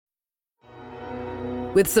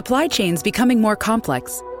With supply chains becoming more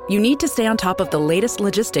complex, you need to stay on top of the latest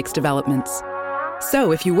logistics developments.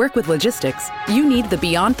 So if you work with logistics, you need the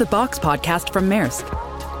Beyond the Box podcast from Maersk.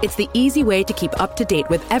 It's the easy way to keep up to date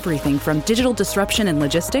with everything from digital disruption in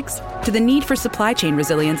logistics to the need for supply chain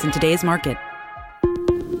resilience in today's market.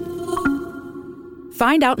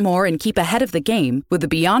 Find out more and keep ahead of the game with the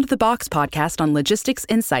Beyond the Box podcast on logistics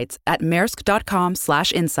insights at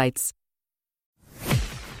maersk.com/insights.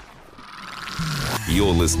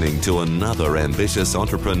 You're listening to another ambitious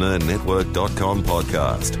Entrepreneur Network.com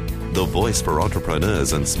podcast, the voice for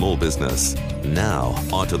entrepreneurs and small business. Now,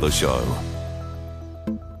 onto the show.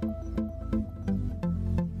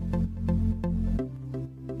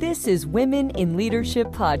 This is Women in Leadership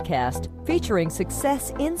Podcast, featuring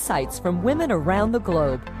success insights from women around the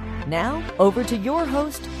globe. Now, over to your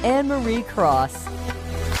host, Anne-Marie Cross.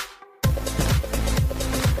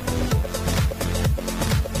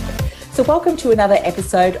 So welcome to another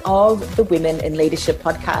episode of the Women in Leadership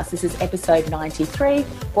Podcast. This is episode 93,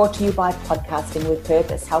 brought to you by Podcasting with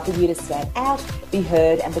Purpose, helping you to stand out, be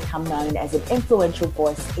heard, and become known as an influential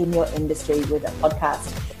voice in your industry with a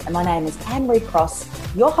podcast. And my name is Anne-Marie Cross,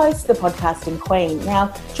 your host, the Podcasting Queen.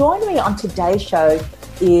 Now, joining me on today's show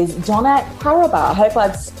is Donna Karaba. I hope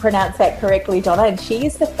I've pronounced that correctly, Donna. And she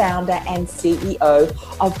is the founder and CEO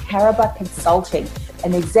of Karaba Consulting,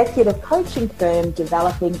 an executive coaching firm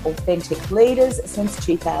developing authentic leaders since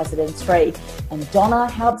 2003. And Donna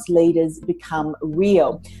helps leaders become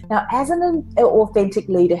real. Now, as an authentic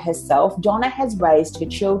leader herself, Donna has raised her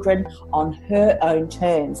children on her own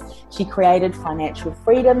terms. She created financial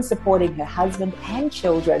freedom, supporting her husband and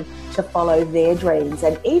children to follow their dreams.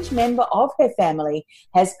 And each member of her family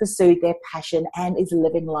has pursued their passion and is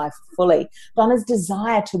living life fully. Donna's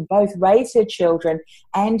desire to both raise her children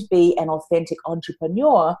and be an authentic entrepreneur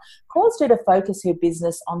caused her to focus her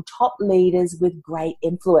business on top leaders with great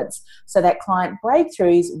influence so that client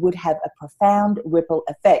breakthroughs would have a profound ripple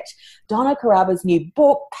effect. Donna Karaba's new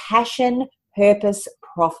book, Passion, Purpose,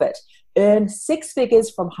 Profit, Earn Six Figures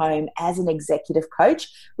from Home as an Executive Coach,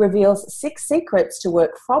 reveals 6 secrets to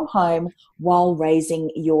work from home while raising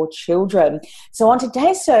your children. So on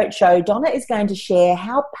today's show, Donna is going to share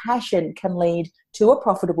how passion can lead to a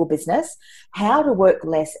profitable business, how to work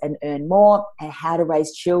less and earn more, and how to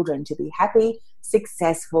raise children to be happy,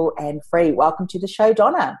 successful, and free. Welcome to the show,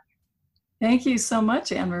 Donna. Thank you so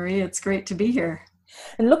much, Anne-Marie. It's great to be here.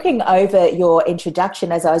 And looking over your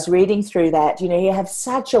introduction, as I was reading through that, you have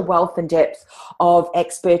such a wealth and depth of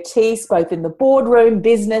expertise, both in the boardroom,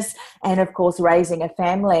 business, and of course, raising a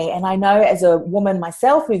family. And I know as a woman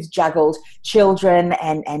myself who's juggled children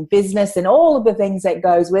and business and all of the things that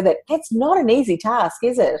goes with it, it's not an easy task,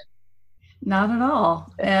 is it? Not at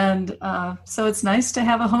all. And so it's nice to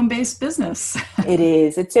have a home-based business. It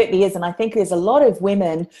is. It certainly is. And I think there's a lot of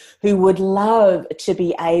women who would love to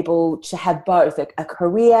be able to have both a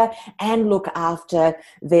career and look after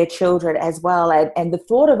their children as well. And the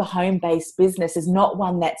thought of a home-based business is not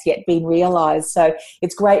one that's yet been realized. So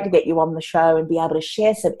it's great to get you on the show and be able to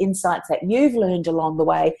share some insights that you've learned along the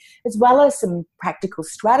way, as well as some practical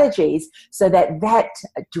strategies so that that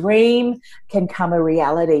dream can come a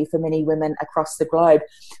reality for many women across the globe.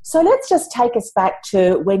 So let's just take us back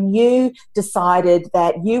to when you decided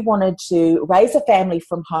that you wanted to raise a family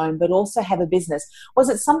from home but also have a business. Was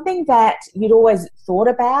it something that you'd always thought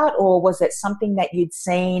about, or was it something that you'd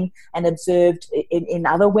seen and observed in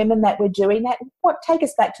other women that were doing that? Take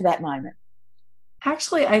us back to that moment.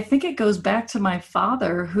 Actually, I think it goes back to my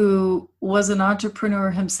father, who was an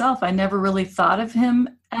entrepreneur himself. I never really thought of him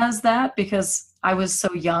as that because I was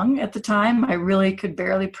so young at the time. I really could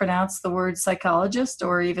barely pronounce the word psychologist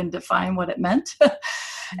or even define what it meant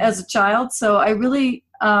as a child. So I really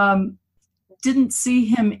didn't see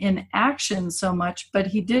him in action so much, but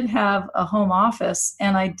he did have a home office,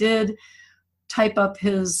 and I did type up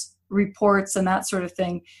his reports and that sort of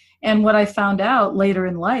thing. And what I found out later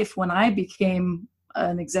in life when I became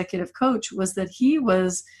an executive coach was that he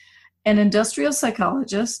was an industrial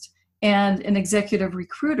psychologist and an executive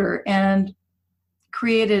recruiter, and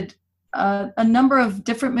created a number of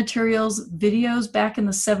different materials, videos back in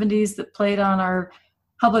the 70s that played on our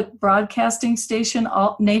public broadcasting station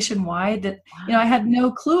all nationwide that, I had no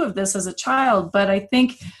clue of this as a child, but I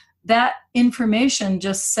think that information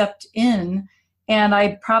just seeped in, and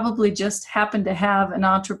I probably just happened to have an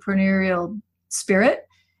entrepreneurial spirit.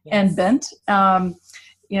 Yes. And bent.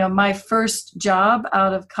 My first job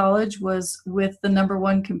out of college was with the number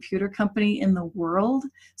 1 computer company in the world.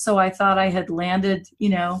 So I thought I had landed,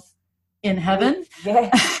 in heaven.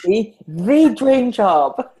 Yes, the dream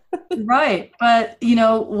job. Right. But,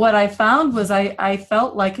 what I found was I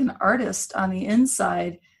felt like an artist on the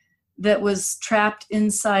inside that was trapped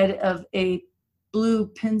inside of a blue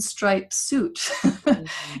pinstripe suit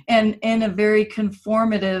and in a very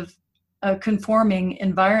conforming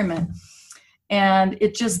environment. And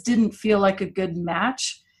it just didn't feel like a good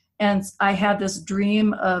match. And I had this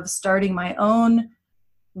dream of starting my own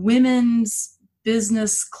women's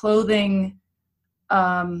business clothing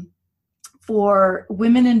for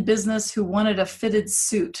women in business who wanted a fitted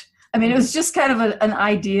suit. I mean, it was just kind of an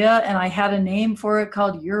idea, and I had a name for it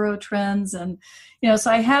called Eurotrends. And, so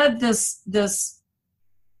I had this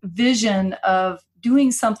vision of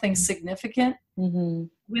doing something significant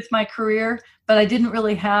with my career, but I didn't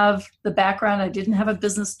really have the background. I didn't have a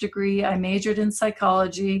business degree. I majored in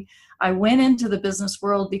psychology. I went into the business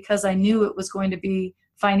world because I knew it was going to be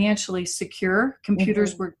financially secure.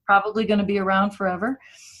 Computers were probably going to be around forever.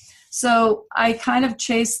 So I kind of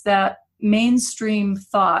chased that mainstream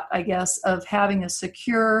thought, I guess, of having a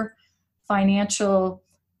secure financial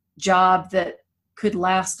job that could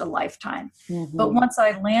last a lifetime. But once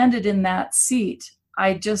I landed in that seat,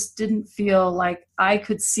 I just didn't feel like I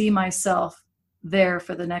could see myself there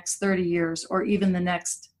for the next 30 years or even the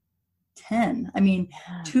next 10. I mean,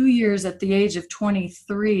 2 years at the age of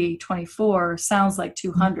 23, 24 sounds like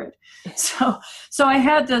 200. So I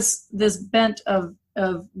had this bent of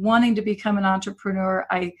wanting to become an entrepreneur.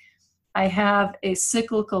 I have a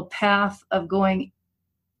cyclical path of going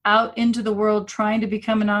out into the world, trying to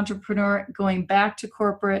become an entrepreneur, going back to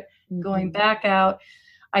corporate, going back out.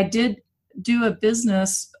 I did do a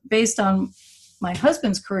business based on my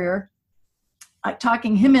husband's career,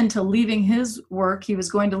 talking him into leaving his work. He was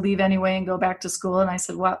going to leave anyway and go back to school. And I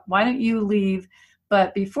said, well, why don't you leave?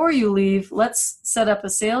 But before you leave, let's set up a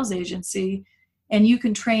sales agency and you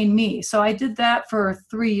can train me. So I did that for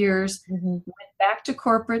 3 years, went back to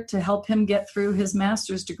corporate to help him get through his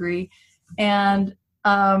master's degree. And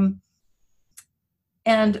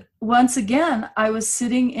once again, I was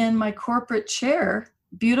sitting in my corporate chair,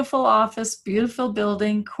 beautiful office, beautiful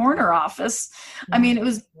building, corner office. I mean,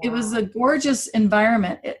 it was a gorgeous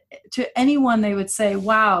environment. To anyone, they would say,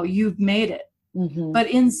 wow, you've made it. But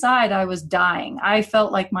inside I was dying. I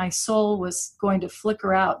felt like my soul was going to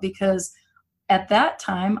flicker out because at that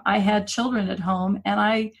time I had children at home and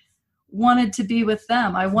I wanted to be with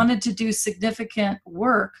them. I wanted to do significant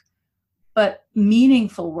work, but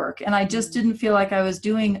meaningful work. And I just didn't feel like I was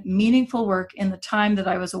doing meaningful work in the time that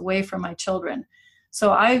I was away from my children.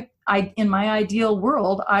 So I in my ideal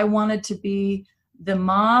world, I wanted to be the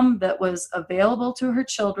mom that was available to her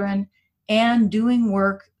children and doing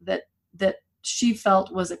work that she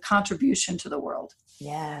felt was a contribution to the world.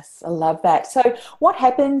 Yes, I love that. So what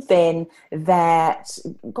happened then that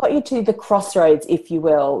got you to the crossroads, if you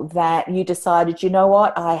will, that you decided, you know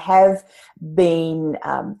what, I have been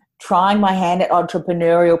trying my hand at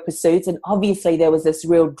entrepreneurial pursuits, and obviously there was this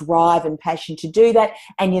real drive and passion to do that,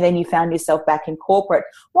 and then you found yourself back in corporate.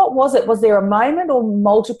 What was it? Was there a moment or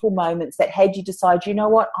multiple moments that had you decide, you know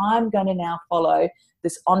what, I'm going to now follow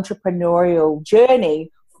this entrepreneurial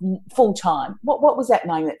journey full time? What was that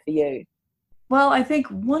moment for you? Well, I think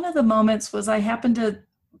one of the moments was I happened to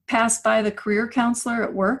pass by the career counselor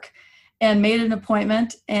at work and made an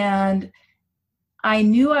appointment, and I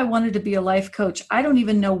knew I wanted to be a life coach. I don't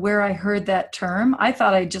even know where I heard that term. I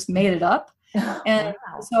thought I just made it up. And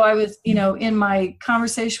so I was, in my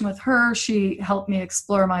conversation with her, she helped me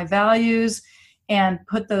explore my values and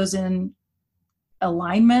put those in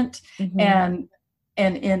alignment and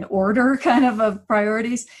in order kind of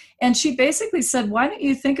priorities. And she basically said, why don't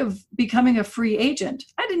you think of becoming a free agent?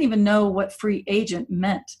 I didn't even know what free agent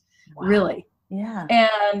meant, really. Yeah.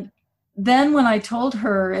 And then when I told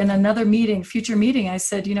her in another future meeting, I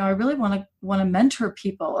said, I really want to mentor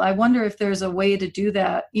people. I wonder if there's a way to do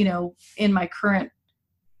that, in my current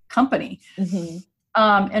company.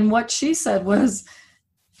 And what she said was,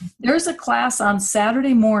 there's a class on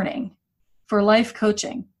Saturday morning for life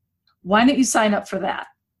coaching. Why don't you sign up for that?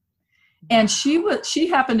 And she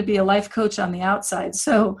happened to be a life coach on the outside.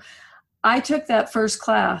 So I took that first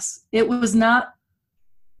class. It was not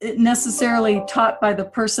necessarily taught by the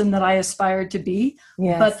person that I aspired to be,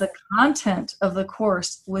 but the content of the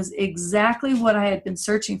course was exactly what I had been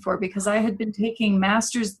searching for, because I had been taking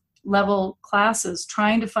master's level classes,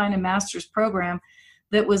 trying to find a master's program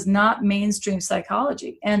that was not mainstream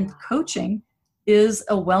psychology. And coaching is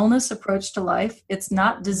a wellness approach to life. It's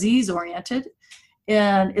not disease oriented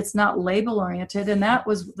and it's not label oriented. And that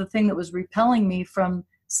was the thing that was repelling me from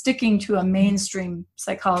sticking to a mainstream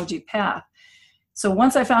psychology path. So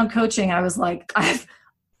once I found coaching, I was like,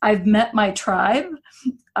 I've met my tribe.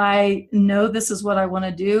 I know this is what I want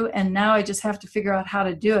to do. And now I just have to figure out how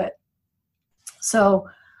to do it. So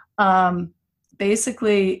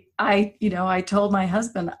basically I told my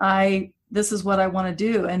husband, this is what I want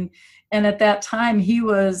to do. And at that time he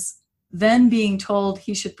was then being told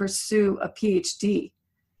he should pursue a PhD.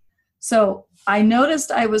 So I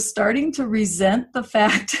noticed I was starting to resent the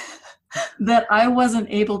fact that I wasn't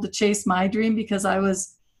able to chase my dream because I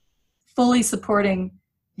was fully supporting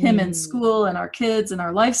him in school and our kids and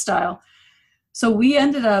our lifestyle. So we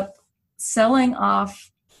ended up selling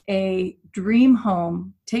off a dream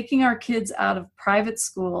home, taking our kids out of private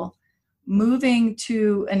school, moving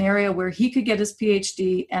to an area where he could get his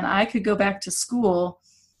PhD and I could go back to school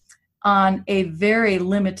on a very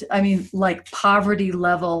limited, like poverty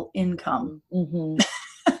level income.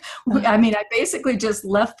 I basically just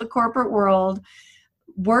left the corporate world,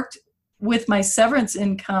 worked with my severance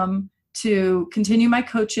income to continue my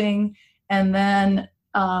coaching, and then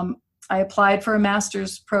I applied for a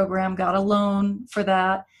master's program, got a loan for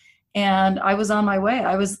that, and I was on my way.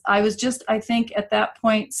 I was just, I think at that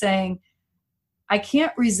point saying, I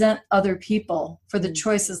can't resent other people for the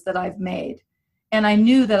choices that I've made. And I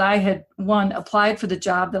knew that I had, one, applied for the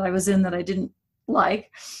job that I was in that I didn't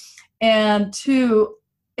like, and two,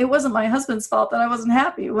 it wasn't my husband's fault that I wasn't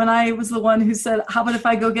happy when I was the one who said, how about if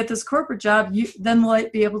I go get this corporate job, then we'll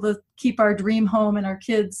be able to keep our dream home and our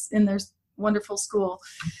kids in their wonderful school.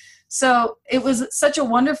 So it was such a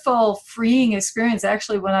wonderful, freeing experience.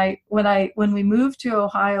 Actually, when we moved to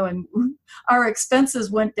Ohio and our expenses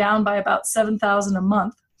went down by about $7,000 a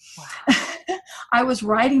month, wow. I was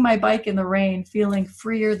riding my bike in the rain, feeling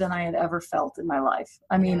freer than I had ever felt in my life.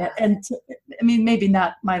 Maybe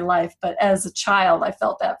not my life, but as a child, I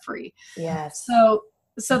felt that free. Yes. So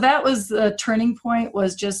that was the turning point,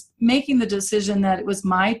 was just making the decision that it was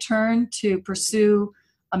my turn to pursue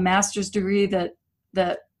a master's degree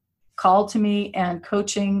that called to me, and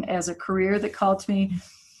coaching as a career that called to me.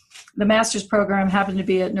 The master's program happened to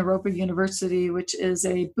be at Naropa University, which is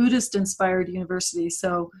a Buddhist-inspired university.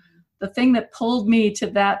 So the thing that pulled me to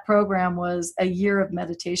that program was a year of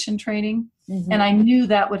meditation training. And I knew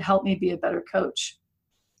that would help me be a better coach,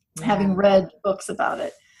 having read books about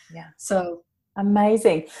it. Yeah. So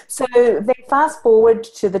amazing. So then fast forward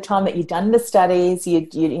to the time that you'd done the studies, you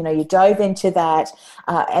dove into that,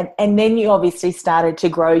 and then you obviously started to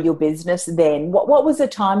grow your business then. What was the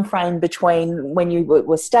time frame between when you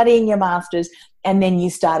were studying your master's and then you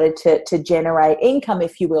started to generate income,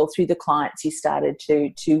 if you will, through the clients you started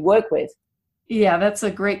to work with? Yeah, that's a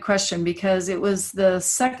great question, because it was the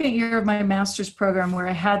second year of my master's program where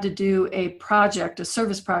I had to do a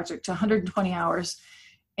service project, 120 hours.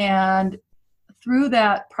 And through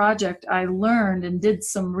that project, I learned and did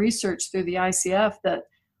some research through the ICF that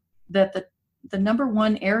the number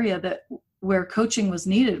one area where coaching was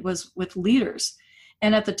needed was with leaders.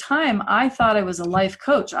 And at the time, I thought I was a life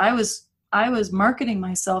coach. I was marketing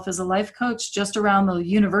myself as a life coach just around the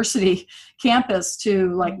university campus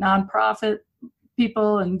to like nonprofit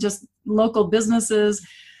people and just local businesses.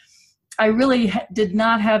 I really did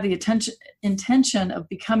not have the intention of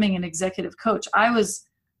becoming an executive coach. I was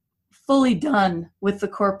fully done with the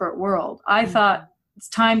corporate world. I thought it's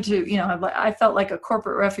time to, I felt like a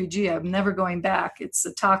corporate refugee. I'm never going back. It's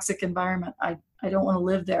a toxic environment. I don't want to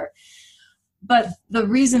live there. But the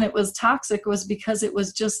reason it was toxic was because it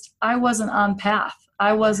was just, I wasn't on path.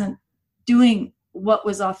 I wasn't doing what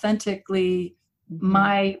was authentically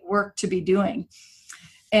my work to be doing.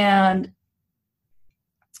 And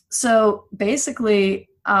so basically,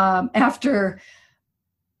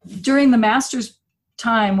 during the master's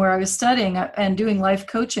time where I was studying and doing life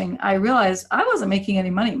coaching, I realized I wasn't making any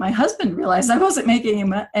money. My husband realized I wasn't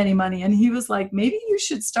making any money, and he was like, maybe you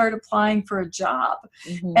should start applying for a job.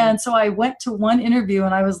 And so I went to one interview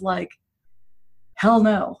and I was like, hell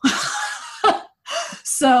no.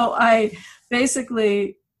 So I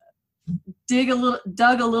basically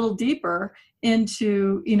dug a little deeper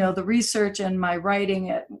into, the research and my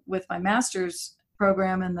writing with my master's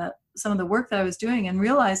program and some of the work that I was doing, and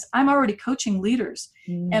realized I'm already coaching leaders.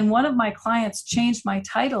 And one of my clients changed my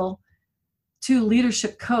title to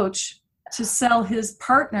leadership coach to sell his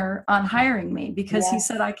partner on hiring me, because he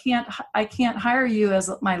said, I can't hire you as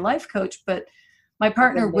my life coach, but my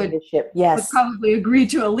partner would probably agree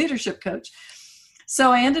to a leadership coach.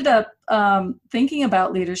 So I ended up thinking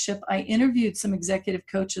about leadership. I interviewed some executive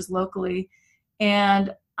coaches locally,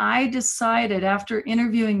 and I decided after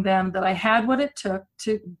interviewing them that I had what it took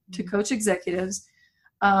to coach executives.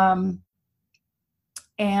 And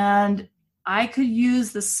I could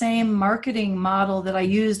use the same marketing model that I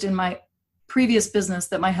used in my previous business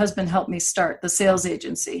that my husband helped me start, the sales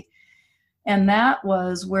agency. And that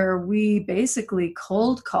was where we basically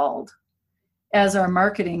cold called as our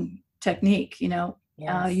marketing technique.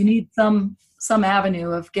 Yes. You need some avenue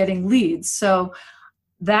of getting leads. So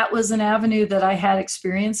that was an avenue that I had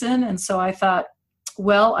experience in. And so I thought,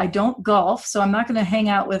 well, I don't golf, so I'm not going to hang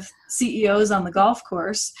out with CEOs on the golf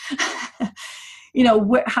course.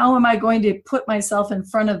 How am I going to put myself in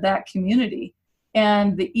front of that community?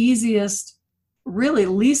 And the easiest, really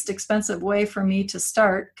least expensive way for me to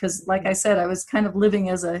start, because like I said, I was kind of living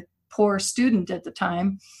as a poor student at the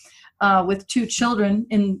time with 2 children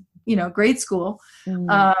in, grade school.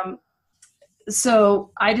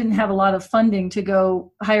 So I didn't have a lot of funding to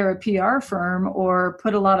go hire a PR firm or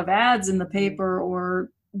put a lot of ads in the paper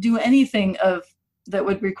or do anything that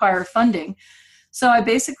would require funding. So I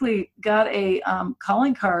basically got a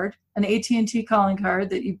calling card, an AT&T calling card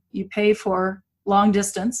that you pay for long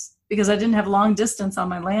distance, because I didn't have long distance on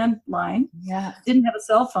my landline. Yeah. Didn't have a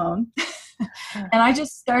cell phone. And I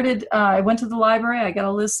just started, I went to the library. I got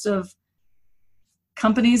a list of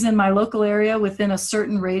companies in my local area within a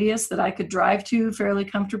certain radius that I could drive to fairly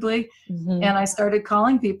comfortably. Mm-hmm. And I started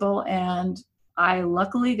calling people, and I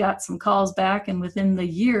luckily got some calls back. And within the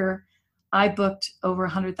year, I booked over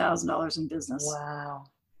 $100,000 in business. Wow.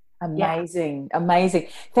 Amazing. Yeah. Amazing.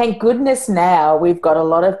 Thank goodness now we've got a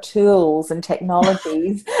lot of tools and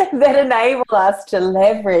technologies that enable us to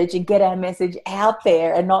leverage and get our message out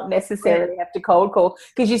there and not necessarily have to cold call.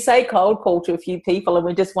 Because you say cold call to a few people and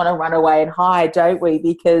we just want to run away and hide, don't we?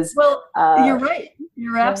 Because you're right.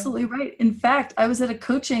 You're absolutely right. In fact, I was at a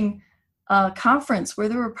coaching conference where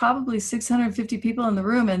there were probably 650 people in the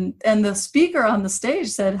room, and the speaker on the stage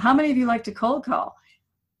said, "How many of you like to cold call?"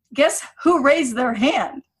 Guess who raised their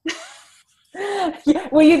hand? Yeah.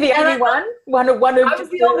 Were you the only one? One of I was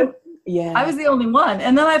the only. Yeah. I was the only one.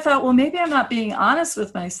 And then I thought, well, maybe I'm not being honest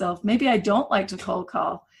with myself. Maybe I don't like to cold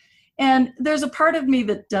call. And there's a part of me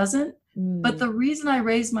that doesn't. But the reason I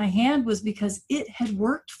raised my hand was because it had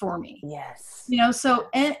worked for me. Yes. So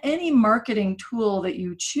any marketing tool that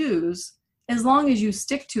you choose, as long as you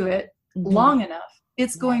stick to it long enough,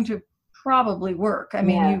 it's going to probably work. I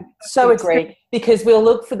mean, so agree, because we'll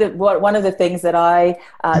look for one of the things that I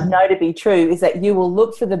know to be true is that you will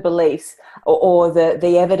look for the beliefs or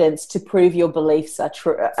the evidence to prove your beliefs are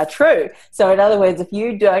true. So in other words, if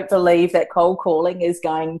you don't believe that cold calling is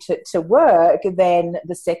going to work, then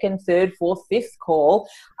the second, third, fourth, fifth call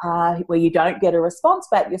where you don't get a response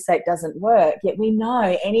back, you'll say it doesn't work. Yet we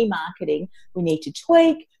know any marketing we need to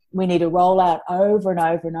tweak. We need to roll out over and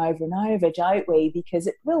over and over and over, don't we? Because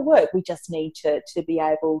it will work. We just need to be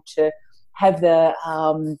able to have the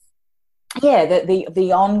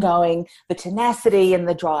ongoing, the tenacity and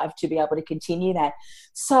the drive to be able to continue that.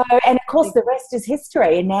 So, and of course, the rest is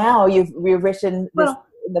history. And now you've written this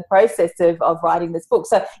in the process of writing this book.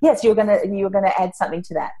 So, yes, you're gonna add something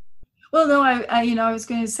to that. Well, no, I was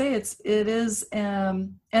going to say it is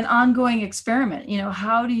an ongoing experiment.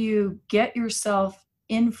 How do you get yourself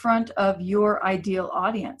in front of your ideal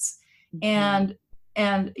audience? And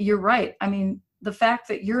you're right. I mean, the fact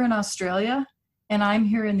that you're in Australia and I'm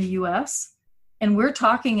here in the US and we're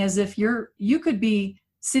talking as if you could be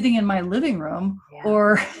sitting in my living room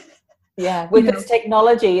or with this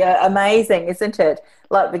technology, amazing, isn't it?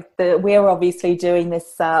 Like we're obviously doing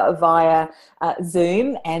this via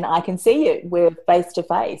Zoom, and I can see you. We're face to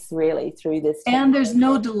face, really, through this technology. And there's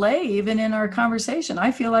no delay even in our conversation.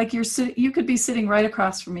 I feel like you could be sitting right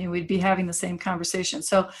across from me, and we'd be having the same conversation.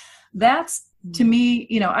 So that's, to me,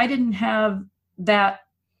 I didn't have that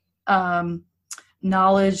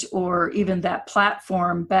knowledge or even that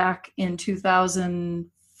platform back in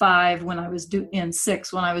 2005 when I was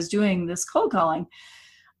when I was doing this cold calling.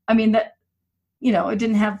 I mean, that, it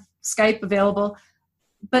didn't have Skype available,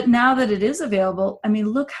 but now that it is available, I mean,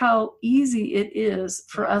 look how easy it is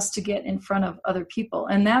for us to get in front of other people.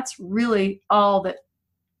 And that's really all that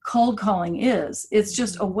cold calling is. It's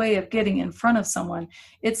just a way of getting in front of someone.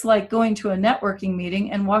 It's like going to a networking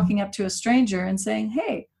meeting and walking up to a stranger and saying,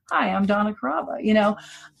 "Hey, hi, I'm Donna Caraba."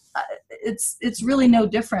 It's really no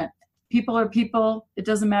different. People are people. It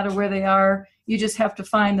doesn't matter where they are. You just have to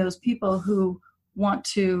find those people who want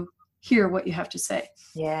to hear what you have to say.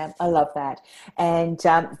 Yeah, I love that. And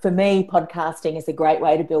for me, podcasting is a great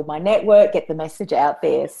way to build my network, get the message out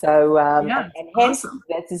there. So, and hence, awesome.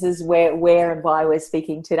 This is where and why we're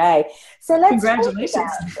speaking today. So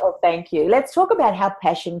congratulations. Thank you. Let's talk about how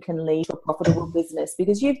passion can lead to a profitable business,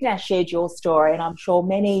 because you've now shared your story, and I'm sure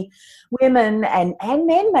many women and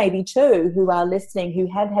men maybe too who are listening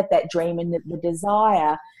who have had that dream and the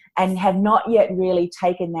desire, and have not yet really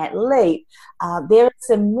taken that leap, there are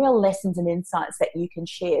some real lessons and insights that you can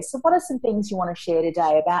share. So what are some things you want to share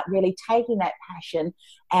today about really taking that passion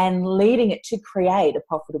and leading it to create a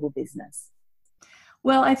profitable business?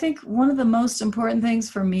 Well, I think one of the most important things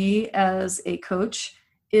for me as a coach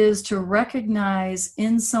is to recognize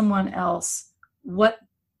in someone else what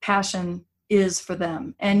passion is for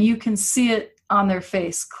them. And you can see it on their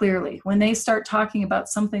face clearly. When they start talking about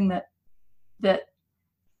something that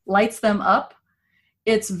lights them up,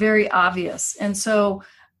 it's very obvious. And so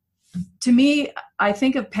to me, I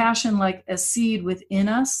think of passion like a seed within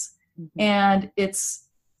us. And it's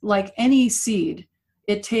like any seed.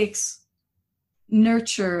 It takes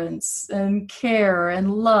nurture and care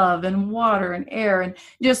and love and water and air, and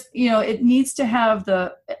just, it needs to have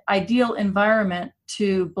the ideal environment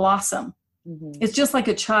to blossom. It's just like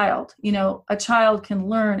a child. A child can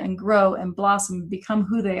learn and grow and blossom and become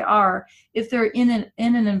who they are if they're in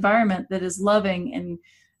an environment that is loving and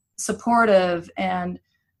supportive and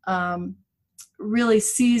really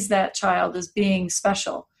sees that child as being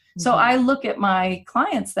special. So I look at my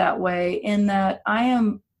clients that way, in that I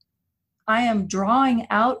am drawing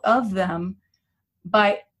out of them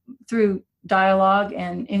through dialogue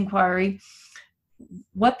and inquiry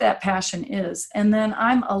what that passion is. And then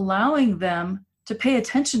I'm allowing them to pay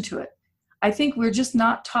attention to it. I think we're just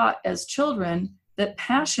not taught as children that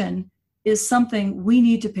passion is something we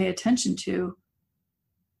need to pay attention to,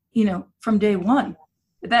 from day one.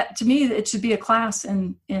 That, to me, it should be a class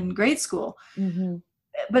in grade school.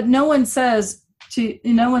 But no one says,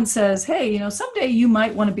 hey, someday you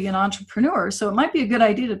might want to be an entrepreneur, so it might be a good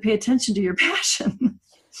idea to pay attention to your passion.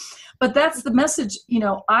 But that's the message,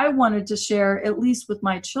 I wanted to share, at least with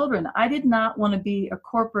my children. I did not want to be a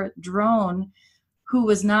corporate drone who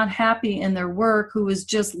was not happy in their work, who was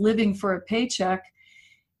just living for a paycheck,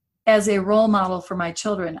 as a role model for my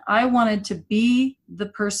children. I wanted to be the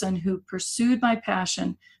person who pursued my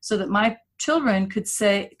passion so that my children could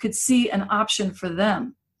see an option for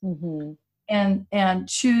them. And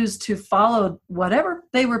choose to follow whatever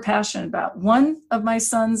they were passionate about. One of my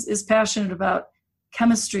sons is passionate about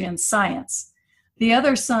chemistry and science. The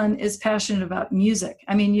other son is passionate about music.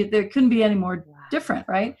 I mean, there couldn't be any more different,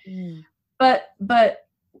 right? But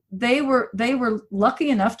they were lucky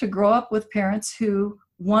enough to grow up with parents who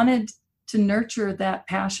wanted to nurture that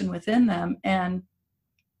passion within them. And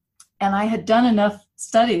I had done enough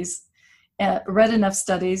studies, read enough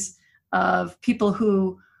studies of people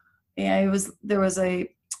who,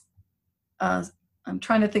 I'm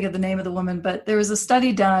trying to think of the name of the woman, but there was a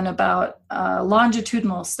study done about a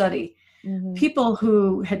longitudinal study, people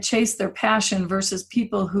who had chased their passion versus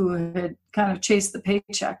people who had kind of chased the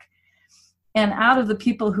paycheck. And out of the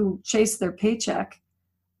people who chased their paycheck,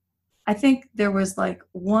 I think there was like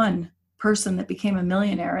one person that became a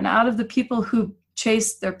millionaire. And out of the people who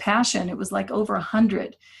chased their passion, it was like over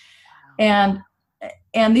 100. And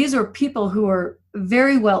these are people who are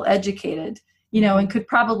very well educated, and could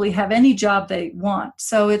probably have any job they want.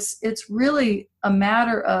 So it's really a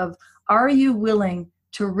matter of, are you willing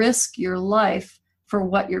to risk your life for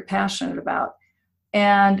what you're passionate about?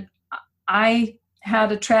 And I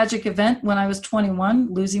had a tragic event when I was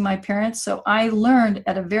 21, losing my parents. So I learned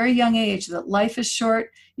at a very young age that life is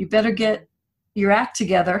short. You better get your act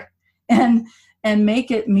together and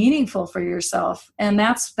make it meaningful for yourself. And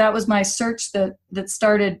that was my search that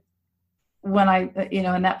started when I,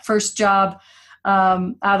 in that first job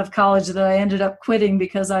out of college that I ended up quitting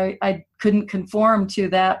because I couldn't conform to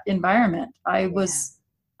that environment. I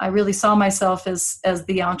really saw myself as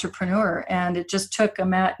the entrepreneur, and it just took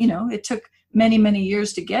it took many, many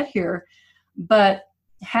years to get here. But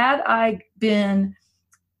had I been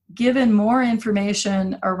given more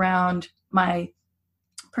information around my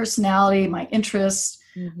personality, my interests,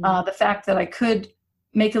 the fact that I could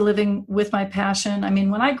make a living with my passion. I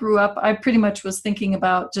mean, when I grew up, I pretty much was thinking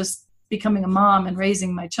about just becoming a mom and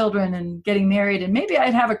raising my children and getting married, and maybe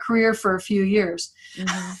I'd have a career for a few years.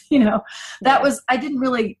 I didn't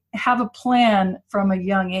really have a plan from a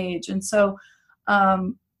young age. And so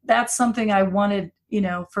that's something I wanted,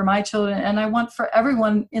 for my children, and I want for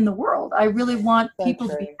everyone in the world. I really want people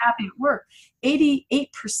to be happy at work.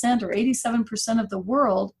 88% or 87% of the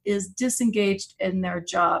world is disengaged in their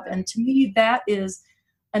job. And to me, that is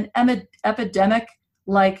an epidemic,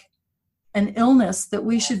 like an illness that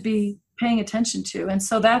we should be paying attention to. And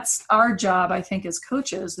so that's our job, I think, as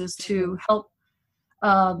coaches, is to help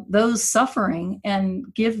those suffering and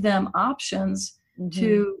give them options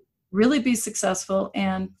to really be successful.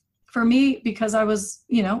 And for me, because I was,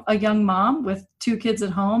 a young mom with 2 kids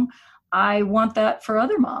at home, I want that for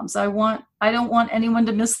other moms. I don't want anyone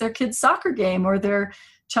to miss their kid's soccer game or their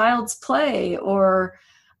child's play or,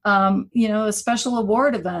 a special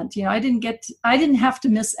award event. I didn't have to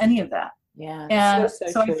miss any of that. Yeah. And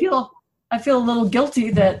so true. I feel a little guilty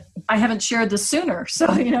that I haven't shared this sooner. So,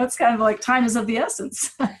 it's kind of like time is of the essence.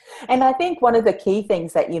 And I think one of the key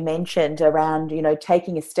things that you mentioned around,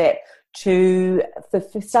 taking a step to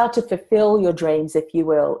start to fulfill your dreams, if you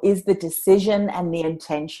will, is the decision and the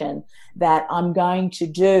intention that I'm going to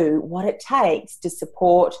do what it takes to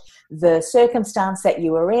support the circumstance that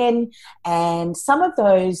you are in. And some of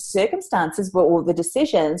those circumstances or the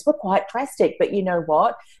decisions were quite drastic, but you know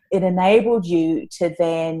what? It enabled you to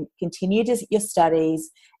then continue your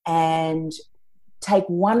studies and take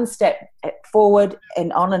one step forward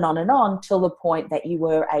and on till the point that you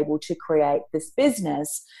were able to create this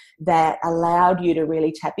business that allowed you to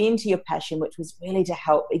really tap into your passion, which was really to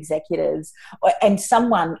help executives and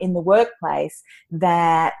someone in the workplace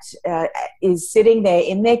that is sitting there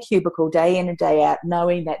in their cubicle day in and day out,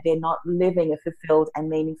 knowing that they're not living a fulfilled and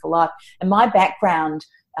meaningful life. And my background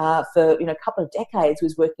for a couple of decades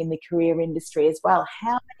was working in the career industry as well.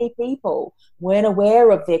 How many people weren't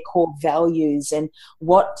aware of their core values and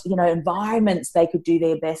what environments they could do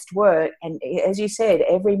their best work? And as you said,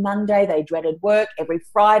 every Monday they dreaded work, every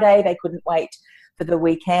Friday they couldn't wait for the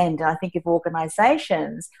weekend. And I think if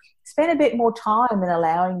organizations spend a bit more time in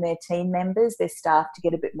allowing their team members, their staff, to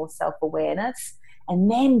get a bit more self-awareness, and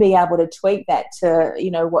then be able to tweak that to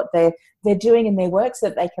what they're doing in their work so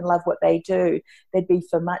that they can love what they do, they'd be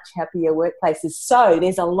for much happier workplaces. So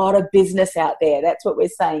there's a lot of business out there. That's what we're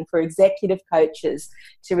saying for executive coaches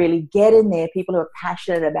to really get in there, people who are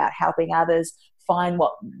passionate about helping others find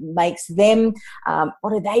what makes them,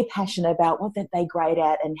 what are they passionate about, what are they great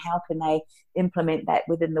at, and how can they implement that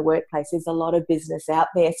within the workplace. There's a lot of business out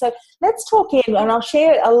there. So let's talk in, and I'll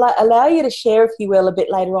allow you to share, if you will, a bit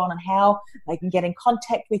later on how they can get in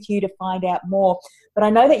contact with you to find out more. But I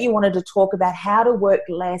know that you wanted to talk about how to work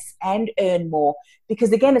less and earn more,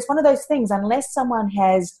 because again, it's one of those things, unless someone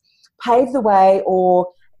has paved the way or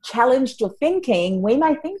challenged your thinking, we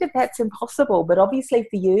may think that that's impossible. But obviously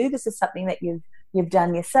for you, this is something that you've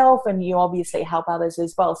done yourself, and you obviously help others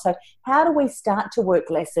as well. So how do we start to work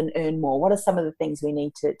less and earn more? What are some of the things we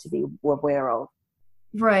need to be aware of?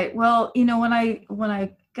 Right. Well, when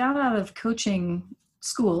I got out of coaching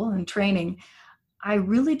school and training, I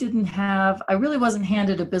really wasn't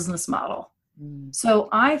handed a business model. So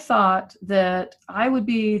I thought that I would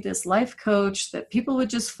be this life coach, that people would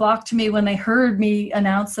just flock to me when they heard me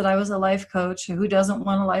announce that I was a life coach. Who doesn't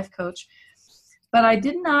want a life coach? But I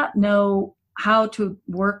did not know how to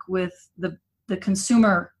work with the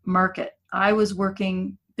consumer market. I was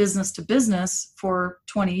working business to business for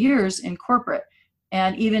 20 years in corporate.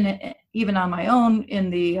 And even on my own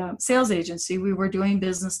in the sales agency, we were doing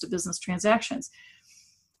business to business transactions.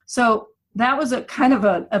 So that was a kind of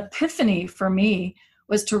an epiphany for me,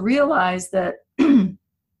 was to realize that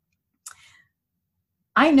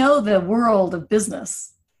I know the world of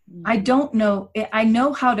business. I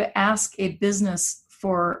know how to ask a business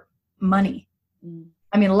for money.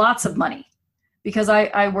 I mean, lots of money, because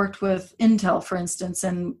I worked with Intel, for instance,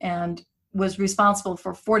 and was responsible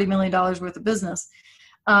for $40 million worth of business.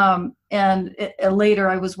 Later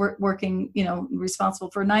I was working,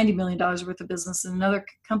 responsible for $90 million worth of business in another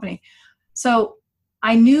company. So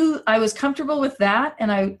I knew I was comfortable with that.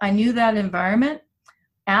 And I knew that environment.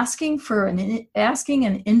 Asking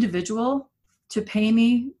an individual to pay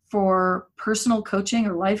me for personal coaching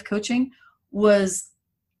or life coaching was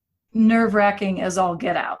nerve-wracking as all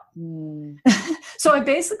get out. So I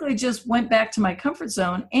basically just went back to my comfort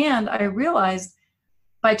zone, and I realized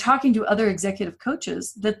by talking to other executive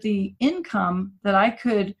coaches that the income that I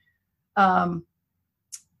could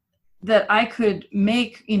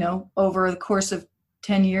make, over the course of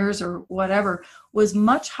 10 years or whatever, was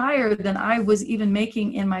much higher than I was even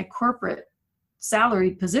making in my corporate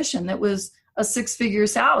salaried position. That was a 6-figure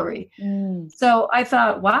salary. So I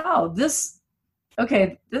thought, wow, this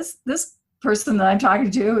person that I'm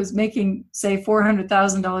talking to is making, say,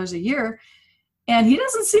 $400,000 a year, and he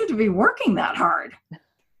doesn't seem to be working that hard.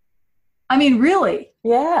 I mean, really.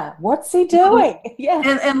 Yeah. What's he doing? Yeah.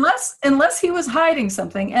 And unless he was hiding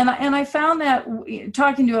something. And I found that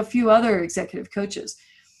talking to a few other executive coaches.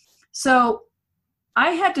 So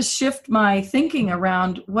I had to shift my thinking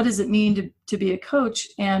around what does it mean to be a coach,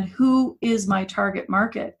 and who is my target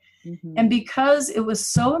market. And because it was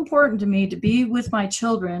so important to me to be with my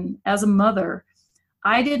children as a mother,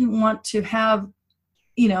 I didn't want to have,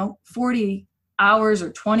 40 hours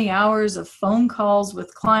or 20 hours of phone calls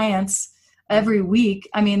with clients every week.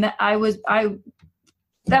 I mean,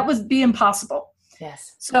 that would be impossible.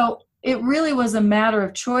 Yes. So it really was a matter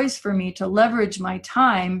of choice for me to leverage my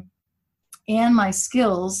time and my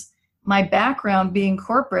skills. My background being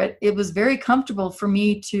corporate, it was very comfortable for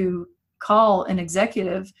me to call an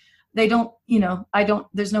executive. They don't,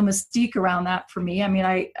 there's no mystique around that for me. I mean,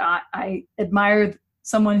 I admire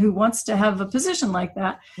someone who wants to have a position like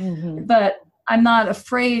that, but I'm not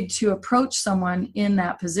afraid to approach someone in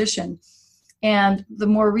that position. And the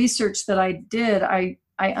more research that I did, I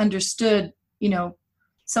understood,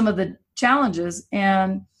 some of the challenges.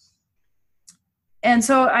 And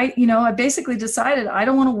so I basically decided I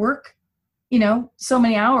don't want to work, so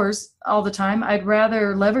many hours all the time. I'd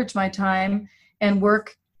rather leverage my time and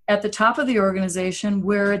work at the top of the organization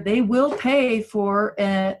where they will pay for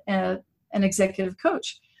an executive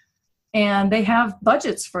coach. And they have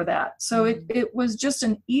budgets for that. So it was just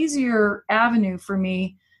an easier avenue for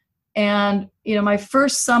me. And, my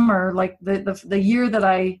first summer, like the year that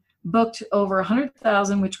I booked over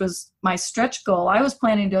 100,000, which was my stretch goal, I was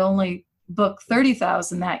planning to only book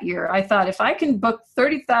 30,000 that year. I thought if I can book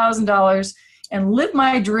 $30,000 and live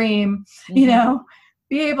my dream,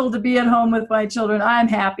 be able to be at home with my children, I'm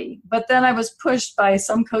happy. But then I was pushed by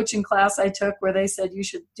some coaching class I took where they said you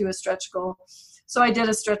should do a stretch goal. So I did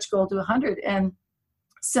a stretch goal to 100, and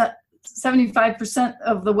 75%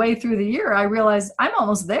 of the way through the year, I realized I'm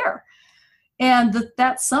almost there. And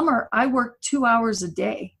that summer, I worked 2 hours a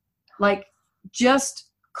day, like just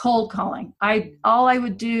cold calling. All I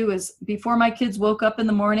would do is before my kids woke up in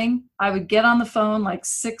the morning, I would get on the phone like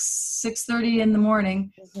 6:30 in the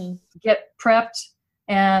morning, get prepped,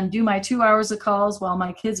 and do my 2 hours of calls while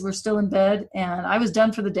my kids were still in bed, and I was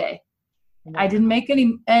done for the day. I didn't make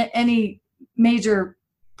any major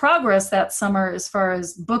progress that summer as far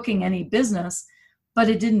as booking any business, but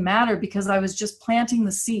it didn't matter because I was just planting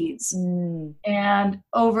the seeds. And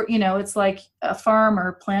it's like a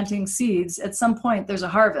farmer planting seeds. At some point there's a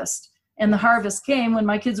harvest, and the harvest came when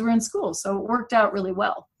my kids were in school. So it worked out really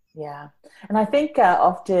well. Yeah. And I think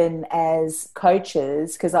often as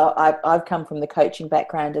coaches, because I've come from the coaching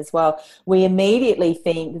background as well, we immediately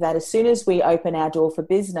think that as soon as we open our door for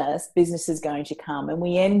business is going to come, and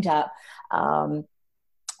we end up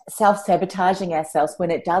self-sabotaging ourselves when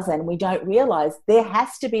it doesn't. We don't realize there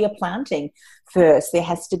has to be a planting first. There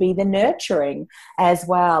has to be the nurturing as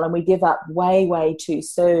well. And we give up way, way too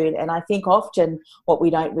soon. And I think often what we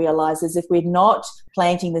don't realize is if we're not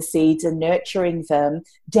planting the seeds and nurturing them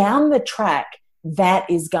down the track, that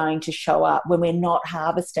is going to show up when we're not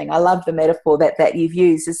harvesting. I love the metaphor that you've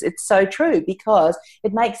used. It's so true because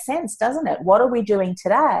it makes sense, doesn't it? What are we doing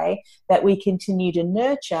today that we continue to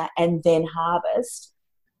nurture and then harvest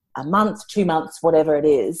a month, 2 months, whatever it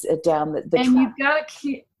is, down the track? You've got to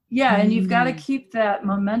keep, and you've got to keep that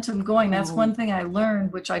momentum going. That's one thing I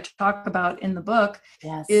learned, which I talk about in the book,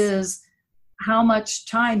 is how much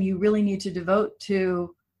time you really need to devote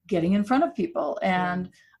to getting in front of people and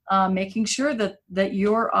making sure that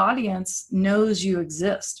your audience knows you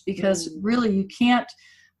exist, because really you can't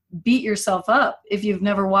beat yourself up if you've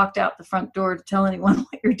never walked out the front door to tell anyone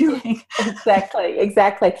what you're doing.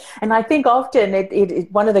 Exactly. And I think often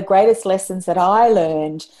it one of the greatest lessons that I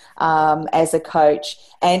learned as a coach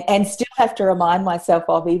and still have to remind myself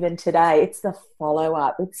of even today, it's the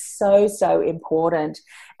follow-up. It's so important.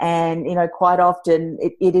 And, quite often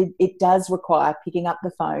it does require picking up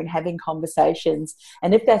the phone, having conversations.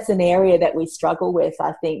 And if that's an area that we struggle with,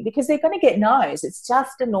 I think, because they're going to get no's, it's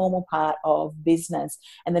just a normal part of business.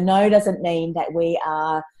 And the no doesn't mean that we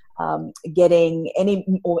are getting any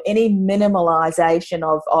minimalization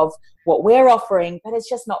of what we're offering, but it's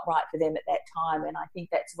just not right for them at that time. And I think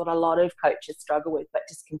that's what a lot of coaches struggle with, but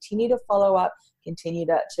just continue to follow up, continue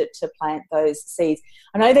to plant those seeds.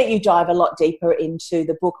 I know that you dive a lot deeper into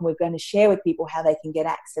the book, and we're going to share with people how they can get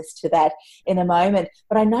access to that in a moment.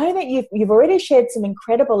 But I know that you've already shared some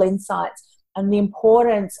incredible insights on the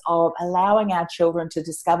importance of allowing our children to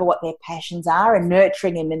discover what their passions are and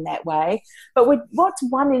nurturing them in that way. But what's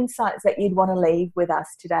one insight that you'd want to leave with us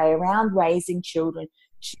today around raising children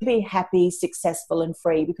to be happy, successful and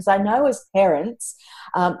free? Because I know as parents,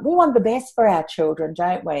 we want the best for our children,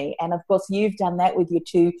 don't we? And of course, you've done that with your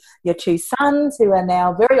two sons who are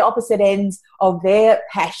now very opposite ends of their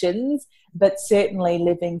passions, but certainly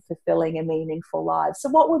living fulfilling and meaningful lives. So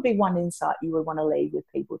what would be one insight you would want to leave with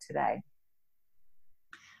people today?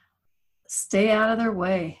 Stay out of their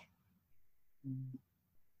way.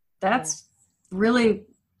 That's really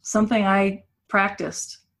something I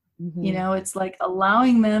practiced. It's like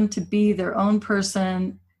allowing them to be their own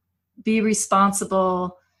person, be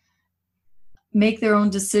responsible, make their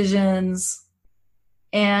own decisions,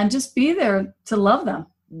 and just be there to love them.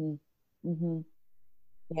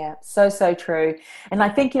 Yeah, so true. And I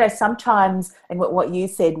think, sometimes, and what you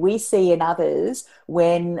said, we see in others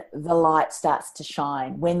when the light starts to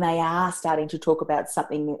shine, when they are starting to talk about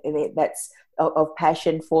something that's of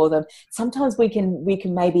passion for them. Sometimes we can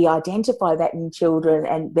maybe identify that in children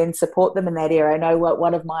and then support them in that area. I know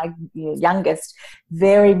one of my youngest,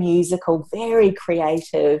 very musical, very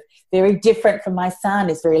creative, very different from my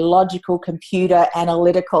son, is very logical, computer,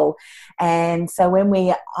 analytical. And so when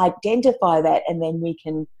we identify that, and then we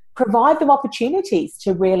can provide them opportunities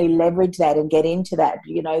to really leverage that and get into that,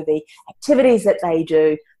 the activities that they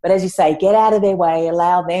do. But as you say, get out of their way,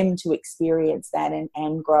 allow them to experience that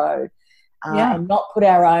and grow. And not put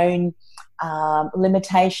our own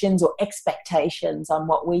limitations or expectations on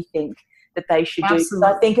what we think that they should do. So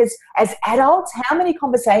I think as adults, how many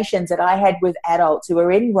conversations that I had with adults who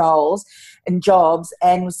were in roles and jobs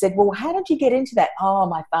and said, well, how did you get into that? Oh,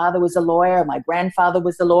 my father was a lawyer, or my grandfather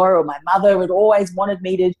was a lawyer, or my mother had always wanted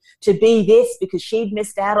me to be this because she'd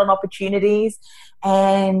missed out on opportunities.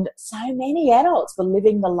 And so many adults were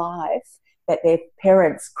living the life that their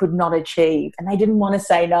parents could not achieve, and they didn't want to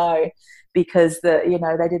say no, because they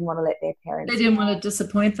didn't want to let their parents. They didn't want to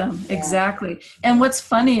disappoint them. Yeah. Exactly. And what's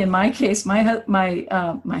funny in my case, my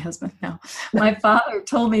husband, my father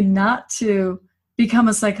told me not to become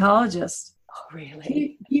a psychologist. Oh,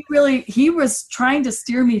 really? He was trying to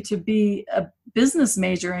steer me to be a business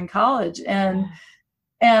major in college, and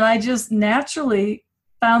I just naturally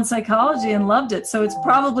found psychology and loved it. So it's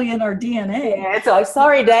probably in our DNA. Yeah, so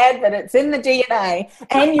sorry, Dad, but it's in the DNA.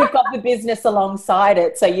 And you've got the business alongside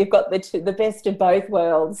it. So you've got the best of both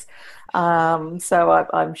worlds. So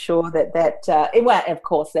I'm sure that of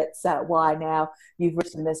course, that's why now you've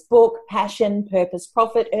written this book, Passion, Purpose,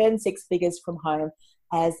 Profit, Earn Six Figures from Home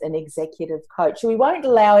as an executive coach. So we won't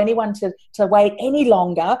allow anyone to wait any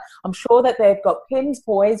longer. I'm sure that they've got pens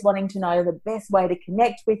poised wanting to know the best way to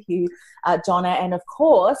connect with you, Donna, and of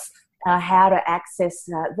course, how to access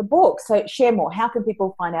the book. So share more. How can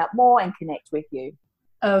people find out more and connect with you?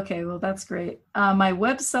 Okay, well, that's great. My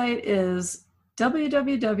website is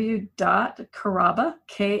www.karaba,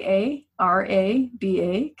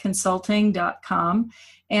 Karaba, consulting.com.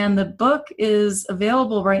 And the book is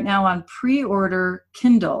available right now on pre-order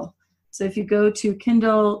Kindle. So if you go to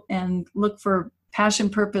Kindle and look for Passion,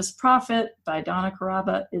 Purpose, Profit by Donna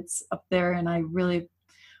Karaba, it's up there. And I really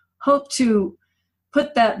hope to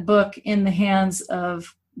put that book in the hands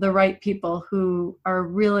of the right people who are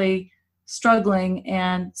really struggling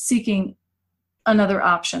and seeking another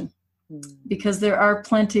option. Because there are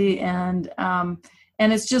plenty, and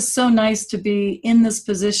it's just so nice to be in this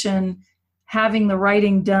position, having the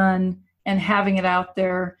writing done and having it out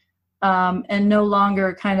there, and no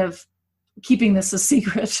longer kind of keeping this a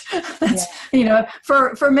secret. That's,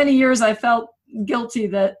 for many years I felt guilty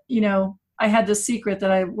that, I had this secret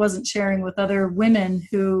that I wasn't sharing with other women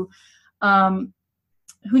who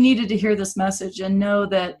needed to hear this message and know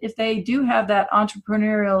that if they do have that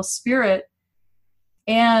entrepreneurial spirit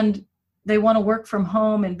and they want to work from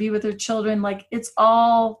home and be with their children, like it's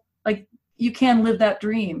all like you can live that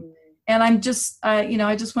dream. And I'm just, I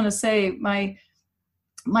just want to say my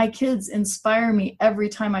kids inspire me every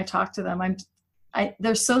time I talk to them.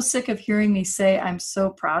 They're so sick of hearing me say, I'm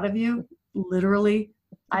so proud of you. Literally,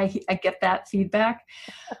 I get that feedback,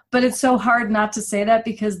 but it's so hard not to say that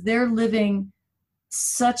because they're living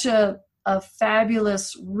such a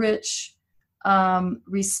fabulous, rich,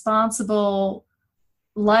 responsible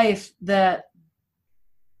life that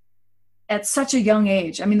at such a young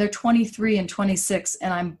age, I mean, they're 23 and 26,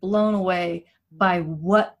 and I'm blown away by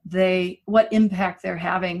what impact they're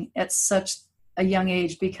having at such a young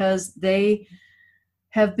age because they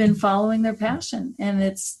have been following their passion. And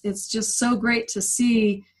it's just so great to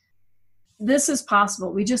see this is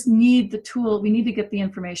possible. We just need the tool. We need to get the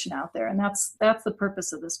information out there. And that's the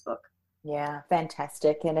purpose of this book. Yeah,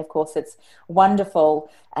 fantastic. And of course, it's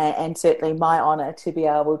wonderful and certainly my honour to be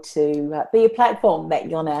able to be a platform that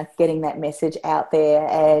you're now getting that message out there.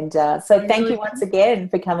 And so thank you once again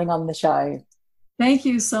for coming on the show. Thank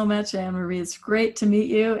you so much, Anne-Marie. It's great to meet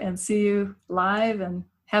you and see you live and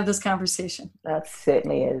have this conversation. That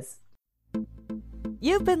certainly is.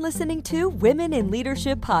 You've been listening to Women in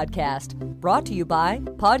Leadership Podcast, brought to you by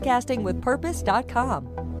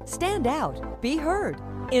podcastingwithpurpose.com. Stand out, be heard,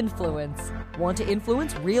 influence. Want to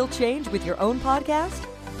influence real change with your own podcast?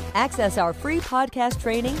 Access our free podcast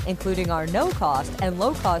training, including our no-cost and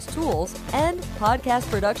low-cost tools and podcast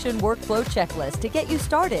production workflow checklist to get you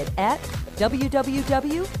started at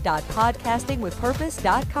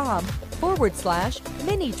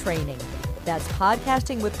www.podcastingwithpurpose.com/mini training. That's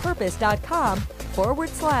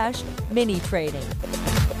podcastingwithpurpose.com/mini training.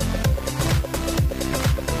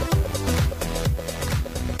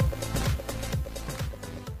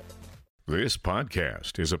 This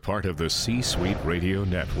podcast is a part of the C-Suite Radio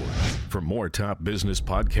Network. For more top business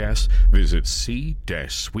podcasts, visit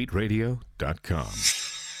c-suiteradio.com.